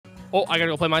Oh, I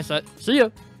gotta go play my set. See ya.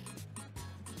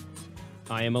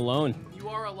 I am alone. You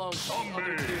are alone.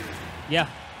 Other two Yeah.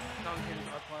 Duncans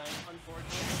are playing,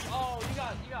 unfortunately. Oh, you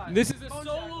got. This is a Bone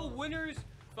solo tackle. winners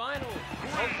final.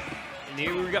 Oh, and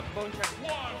here we got bone check.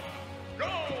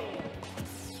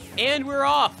 And we're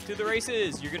off to the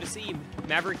races. You're gonna see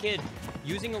Maverickninkid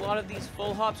using a lot of these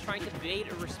full hops, trying to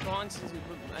bait a response.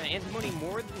 Antimony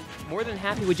more than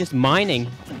happy with just mining.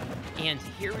 And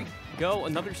here we go,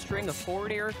 another string of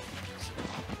forward air.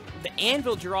 The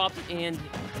anvil dropped and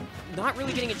not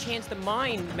really getting a chance to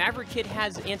mine. Maverickninkid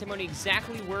has Antimony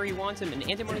exactly where he wants him, and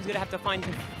Antimony's gonna have to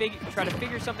try to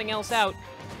figure something else out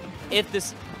if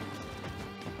this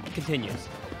continues.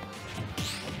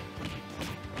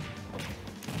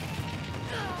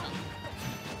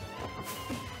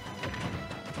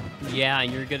 Yeah,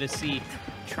 and you're gonna see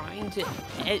trying to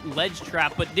ledge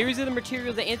trap, but there's the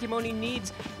material that Antimony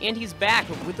needs, and he's back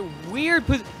with a weird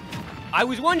I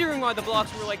was wondering why the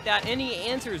blocks were like that, and he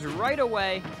answers right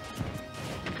away.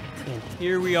 And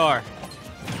here we are.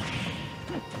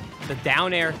 The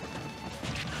down air.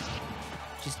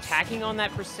 Just tacking on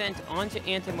that percent onto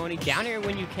Antimony. Down air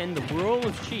when you can, the whirl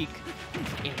of Sheik.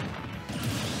 And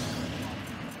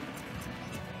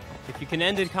if you can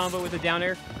end a combo with a down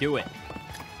air, do it.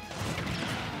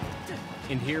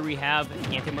 And here we have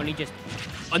Antimony just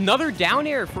another down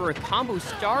air for a combo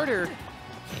starter.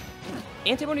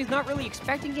 Antimony's not really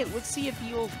expecting it. Let's see if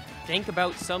he'll think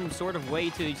about some sort of way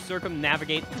to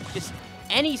circumnavigate just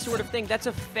any sort of thing. That's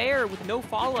a fair with no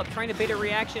follow-up, trying to bait a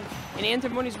reaction. And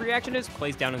Antimony's reaction is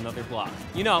plays down another block.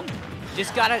 You know,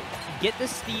 just gotta get the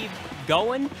Steve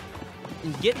going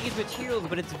and get these materials,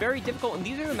 but it's very difficult. And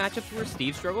these are the matchups where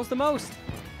Steve struggles the most.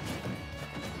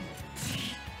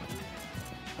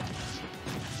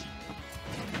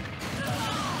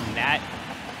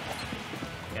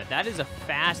 That is a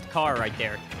fast car right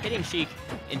there, hitting Sheik.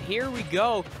 And here we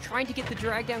go, trying to get the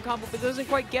drag down combo, but doesn't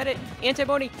quite get it.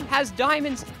 Antimony has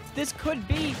diamonds. This could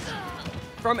be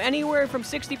from anywhere from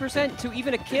 60% to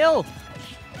even a kill.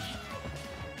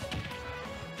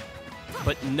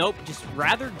 But nope, just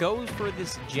rather goes for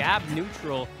this jab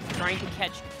neutral, trying to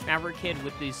catch Maverickninkid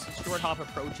with these short hop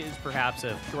approaches, perhaps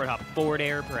a short hop forward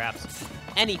air, perhaps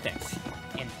anything.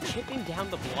 And chipping down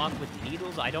the block with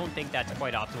needles, I don't think that's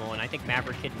quite optimal, and I think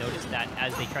Maverickninkid noticed that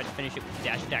as they tried to finish it with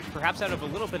dash attack, perhaps out of a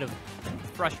little bit of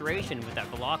frustration with that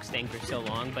block staying for so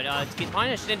long, but to get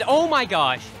punished, and oh my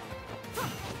gosh!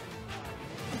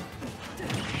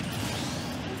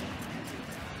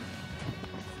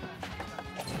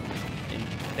 And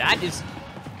that is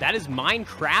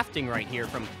Minecrafting right here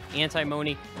from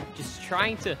Antimony, just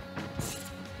trying to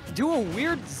do a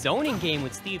weird zoning game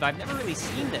with Steve. I've never really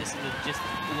seen this. Just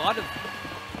a lot of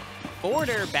forward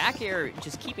air, back air,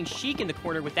 just keeping Sheik in the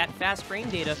corner with that fast frame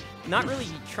data, not really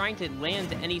trying to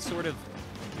land any sort of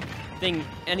thing,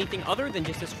 anything other than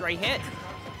just a straight hit.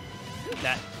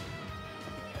 That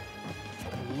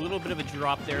a little bit of a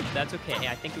drop there, but that's okay.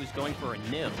 I think it was going for a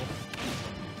nil.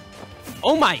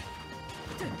 Oh my!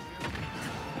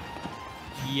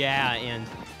 Yeah, and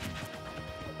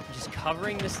just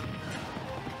covering this.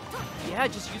 Yeah,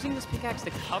 just using this pickaxe to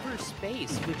cover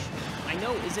space, which I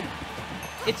know isn't...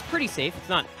 It's pretty safe. It's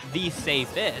not the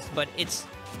safest, but it's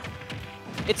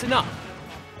enough.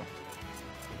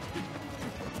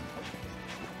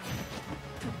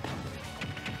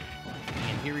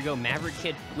 And here we go,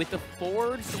 Maverickninkid with the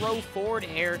forward throw, forward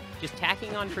air, just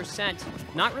tacking on percent.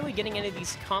 Not really getting any of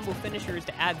these combo finishers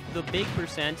to add the big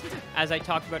percent, as I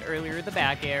talked about earlier, the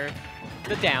back air,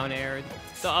 the down air,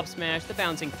 the up smash, the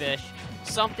bouncing fish.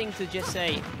 Something to just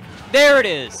say, there it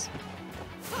is!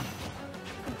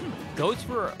 Goes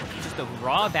for just a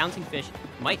raw bouncing fish,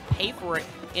 might pay for it.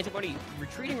 Antimony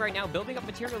retreating right now, building up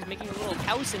materials, making a little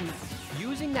house, and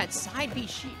using that side B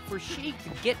for Sheik to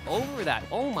get over that.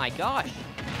 Oh my gosh.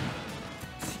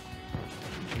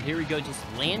 And here we go, just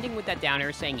landing with that down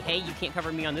air, saying, hey, you can't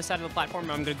cover me on this side of the platform,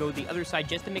 I'm going to go the other side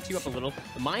just to mix you up a little.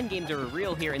 The mine games are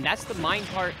real here, and that's the mine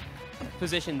part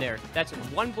position there. That's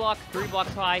 1 block, 3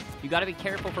 blocks high. You got to be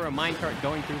careful for a minecart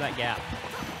going through that gap.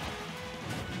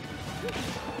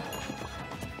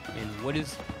 And what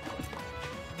is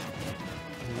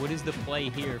the play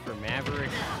here for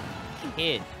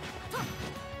Maverickninkid?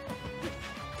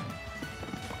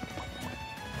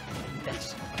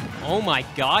 That's, oh my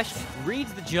gosh,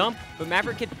 reads the jump, but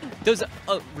Maverickninkid does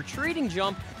a retreating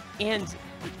jump, and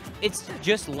it's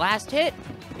just last hit.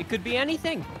 It could be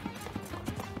anything.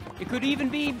 It could even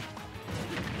be...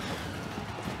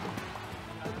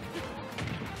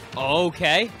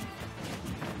 Okay.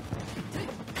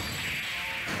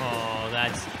 Oh,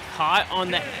 that's caught on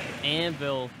the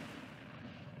anvil.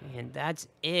 And that's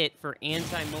it for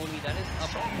Antimony. That is up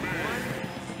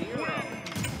 1-0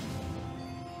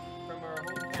 from our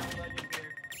hometown legend here.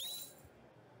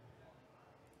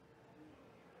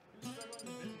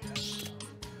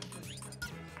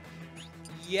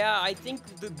 Yeah, I think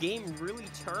the game really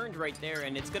turned right there,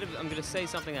 and I'm gonna say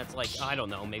something that's like, I don't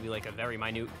know, maybe like a very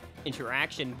minute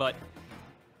interaction, but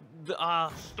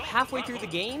halfway through the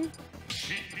game,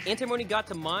 Antimony got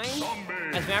to mine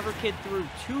as Maverickninkid threw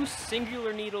 2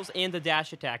 singular needles and the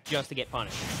dash attack just to get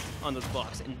punished on those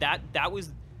blocks, and that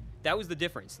was the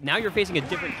difference. Now you're facing a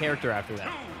different character after that.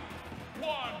 2,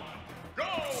 1, go!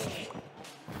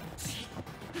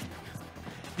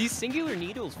 These singular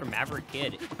needles from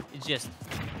Maverickninkid, it's just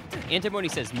Antimony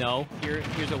says no.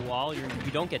 Here's a wall. You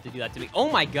don't get to do that to me. Oh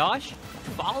my gosh!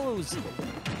 Follows.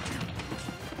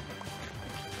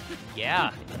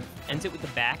 Yeah, ends it with the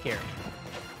back air.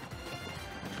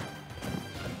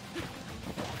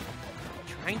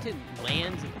 Trying to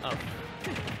land up.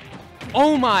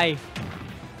 Oh my!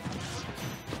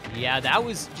 Yeah, that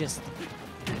was just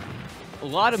a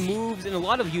lot of moves and a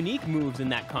lot of unique moves in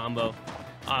that combo.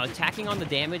 Attacking on the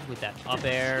damage with that up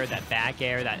air, that back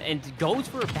air, and goes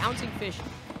for a bouncing fish.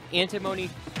 Antimony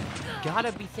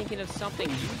gotta be thinking of something.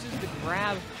 Uses the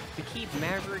grab to keep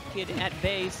Maverickninkid at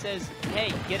bay. Says,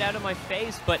 hey, get out of my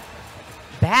face. But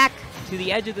back to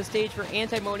the edge of the stage for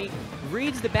Antimony.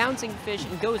 Reads the bouncing fish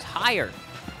and goes higher.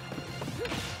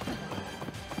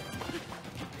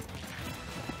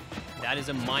 That is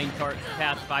a minecart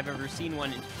path if I've ever seen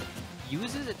one.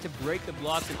 Uses it to break the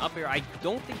blocks and up air. I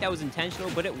don't think that was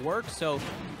intentional, but it works, so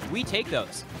we take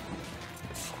those.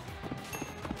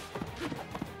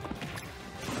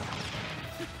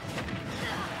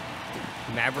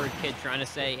 Maverickninkid trying to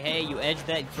say, hey, you edged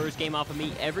that first game off of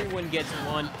me. Everyone gets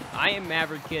one. I am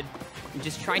Maverickninkid. I'm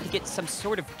just trying to get some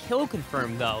sort of kill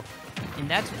confirmed, though. And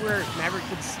that's where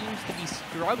Maverickninkid seems to be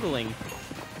struggling.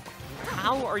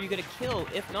 How are you going to kill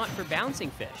if not for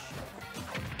bouncing fish?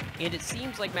 And it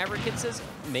seems like Maverickninkid says,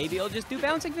 maybe I'll just do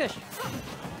bouncing fish.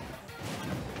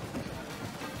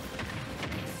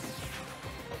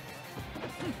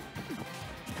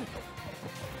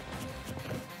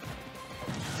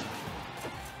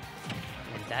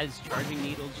 And that is Charging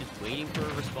Needle just waiting for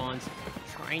a response,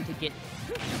 trying to get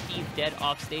Steve dead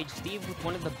off stage. Steve with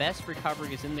one of the best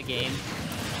recoveries in the game.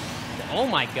 Oh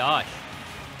my gosh.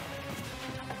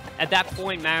 At that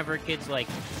point, Maverickninkid's like,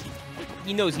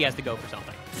 he knows he has to go for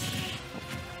something.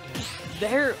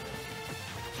 There,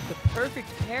 the perfect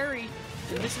parry,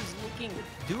 and this is looking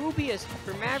dubious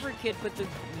for Maverickninkid, but the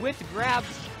whipped grab,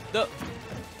 a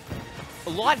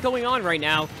lot going on right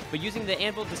now, but using the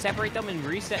anvil to separate them and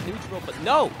reset neutral, but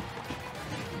no!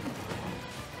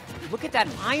 Look at that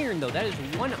iron, though. That is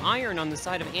 1 iron on the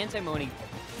side of Antimony.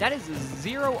 That is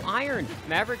 0 iron.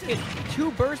 Maverickninkid, 2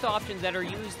 burst options that are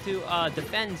used to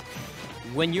defend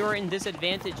when you're in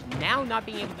disadvantage, now not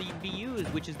being able to be used,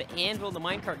 which is the anvil, the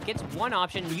minecart, gets 1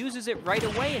 option, uses it right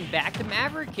away, and back to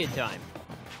Maverickninkid time.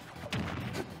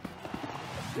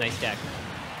 Nice deck.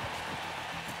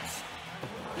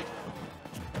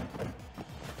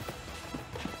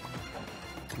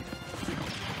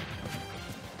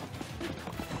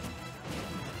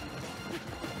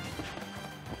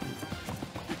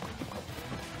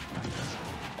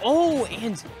 Oh,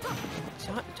 and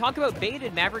talk about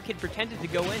baited. Maverickninkid pretended to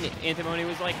go in. Antimony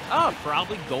was like, oh,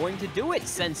 probably going to do it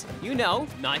since, you know,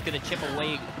 not going to chip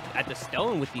away at the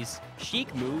stone with these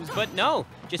Sheik moves. But no,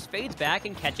 just fades back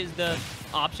and catches the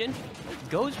option.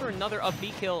 Goes for another up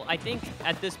B kill. I think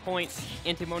at this point,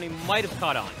 Antimony might have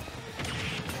caught on.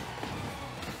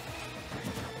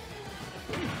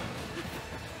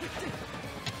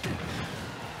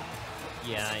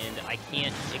 Yeah, and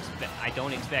I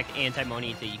don't expect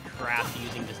Antimony to craft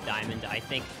using this diamond. I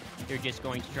think they're just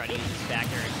going to try to use this back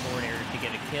air and forward air to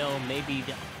get a kill. Maybe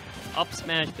the up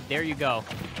smash, but there you go.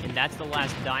 And that's the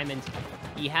last diamond.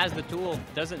 He has the tool.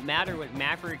 Doesn't matter what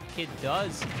Maverickninkid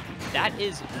does. That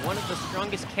is one of the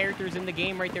strongest characters in the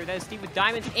game right there. That is Steve with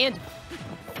diamonds and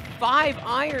 5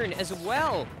 iron as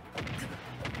well.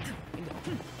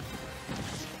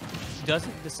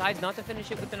 Decides not to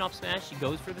finish it with an up smash. She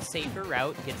goes for the safer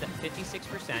route, gets at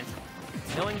 56%,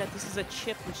 knowing that this is a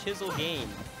chip and chisel game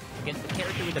against the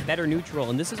character with a better neutral,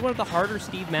 and this is one of the harder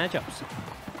Steve matchups.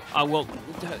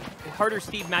 Harder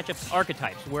Steve matchups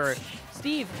archetypes, where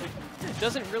Steve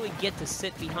doesn't really get to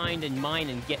sit behind and mine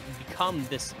and become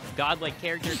this godlike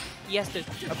character. He has to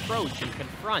approach and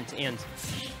confront, and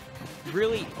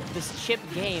really, this chip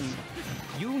game,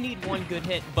 you need one good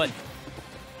hit, but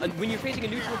when you're facing a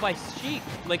neutral by Sheik,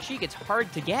 like Sheik, it's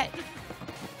hard to get.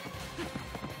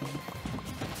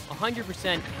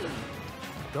 100%.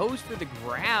 goes for the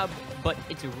grab, but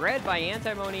it's read by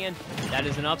Antimony, and that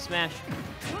is an up smash.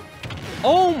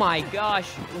 Oh my gosh,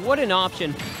 what an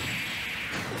option.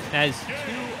 As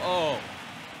 2-0.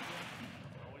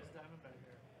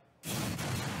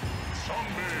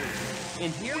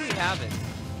 And here we have it.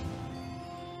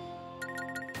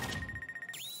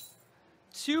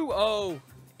 2-0.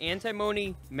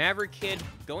 Antimony, Maverickninkid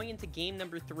going into game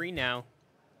number 3 now.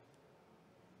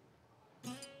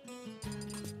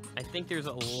 I think there's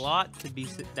a lot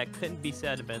that couldn't be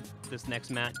said about this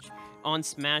next match. On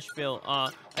Smashville,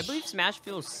 I believe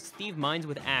Smashville Steve Mines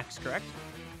with Axe, correct?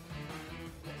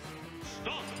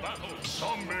 Start battle,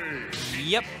 zombie.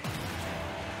 Yep.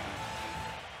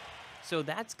 So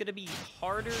that's going to be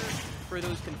harder for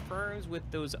those confirms with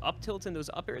those up tilts and those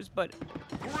uppers, but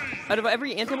out of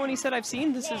every Antimony set I've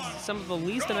seen, this is some of the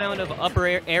least amount of upper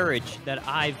airage that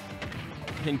I've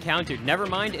encountered. Never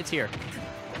mind, it's here.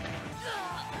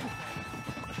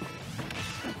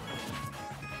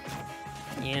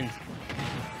 And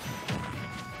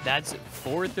that's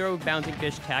forward throw, bouncing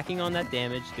fish, tacking on that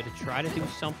damage. Gonna try to do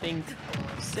something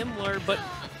similar, but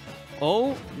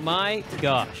oh my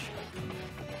gosh.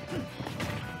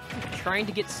 Trying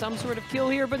to get some sort of kill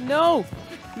here, but no!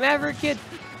 Maverickninkid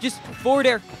just forward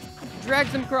air,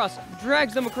 drags them across,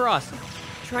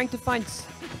 trying to find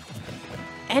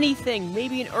anything,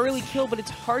 maybe an early kill, but it's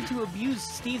hard to abuse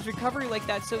Steve's recovery like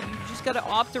that, so you just gotta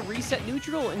opt to reset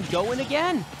neutral and go in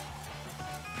again.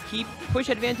 Keep push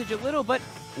advantage a little, but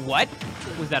what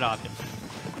was that option?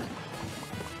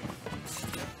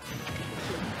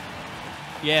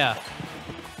 Yeah.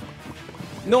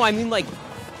 No, I mean, like,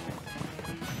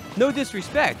 no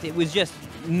disrespect. It was just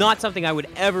not something I would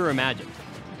ever imagine.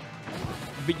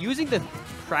 But using the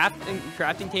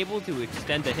crafting table to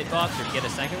extend the hitbox or get a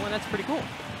second one, that's pretty cool.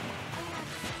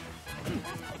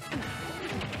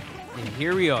 And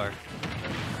here we are.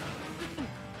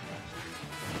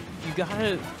 You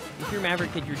gotta, if you're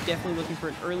Maverickninkid, you're definitely looking for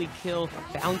an early kill.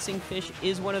 Bouncing fish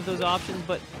is one of those options,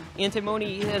 but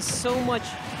Antimony has so much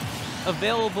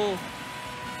available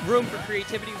room for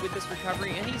creativity with this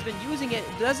recovery, and he's been using it.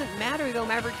 It doesn't matter though,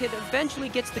 Maverickninkid eventually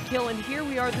gets the kill, and here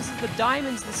we are. This is the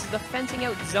diamonds. This is the fencing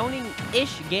out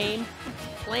zoning-ish game,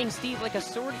 playing Steve like a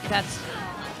sword. That's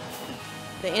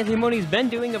the Antimony's been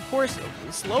doing, of course,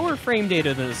 slower frame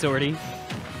data than the sortie.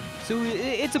 So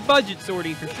it's a budget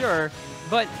sortie for sure,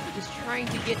 but is trying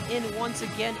to get in once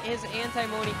again is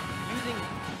Antimony using...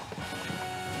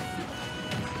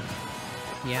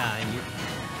 Yeah, and you're...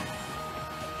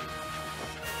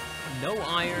 No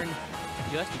iron,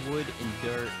 just wood and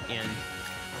dirt, and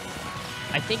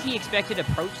I think he expected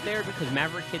approach there because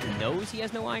Maverickninkid knows he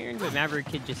has no iron, but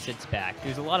Maverickninkid just sits back.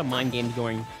 There's a lot of mind games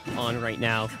going on right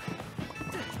now,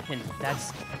 and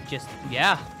that's just,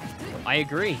 yeah, I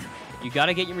agree. You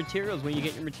gotta get your materials when you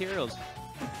get your materials.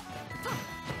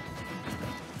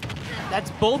 That's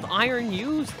both iron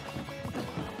used,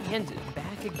 and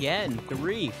back again,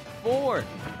 3, 4,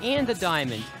 and a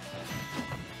diamond.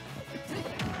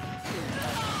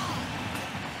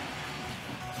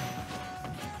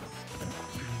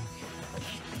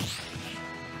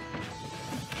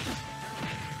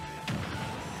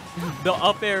 The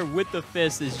up air with the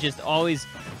fist is just always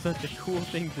such a cool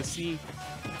thing to see.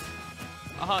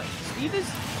 Steve is,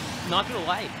 not gonna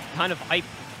lie, kind of hype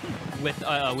with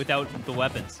without the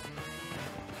weapons.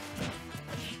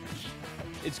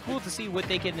 It's cool to see what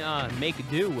they can make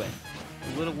do with.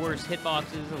 A little worse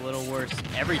hitboxes, a little worse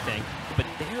everything. But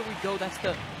there we go. That's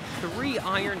the 3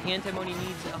 iron Antimony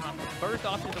needs. Burst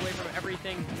options away from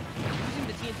everything. Using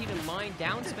the TNT to mine,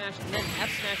 down smash, and then F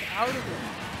smash out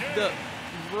of the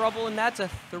rubble, and that's a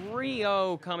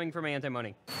 3-0 coming from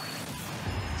Antimony.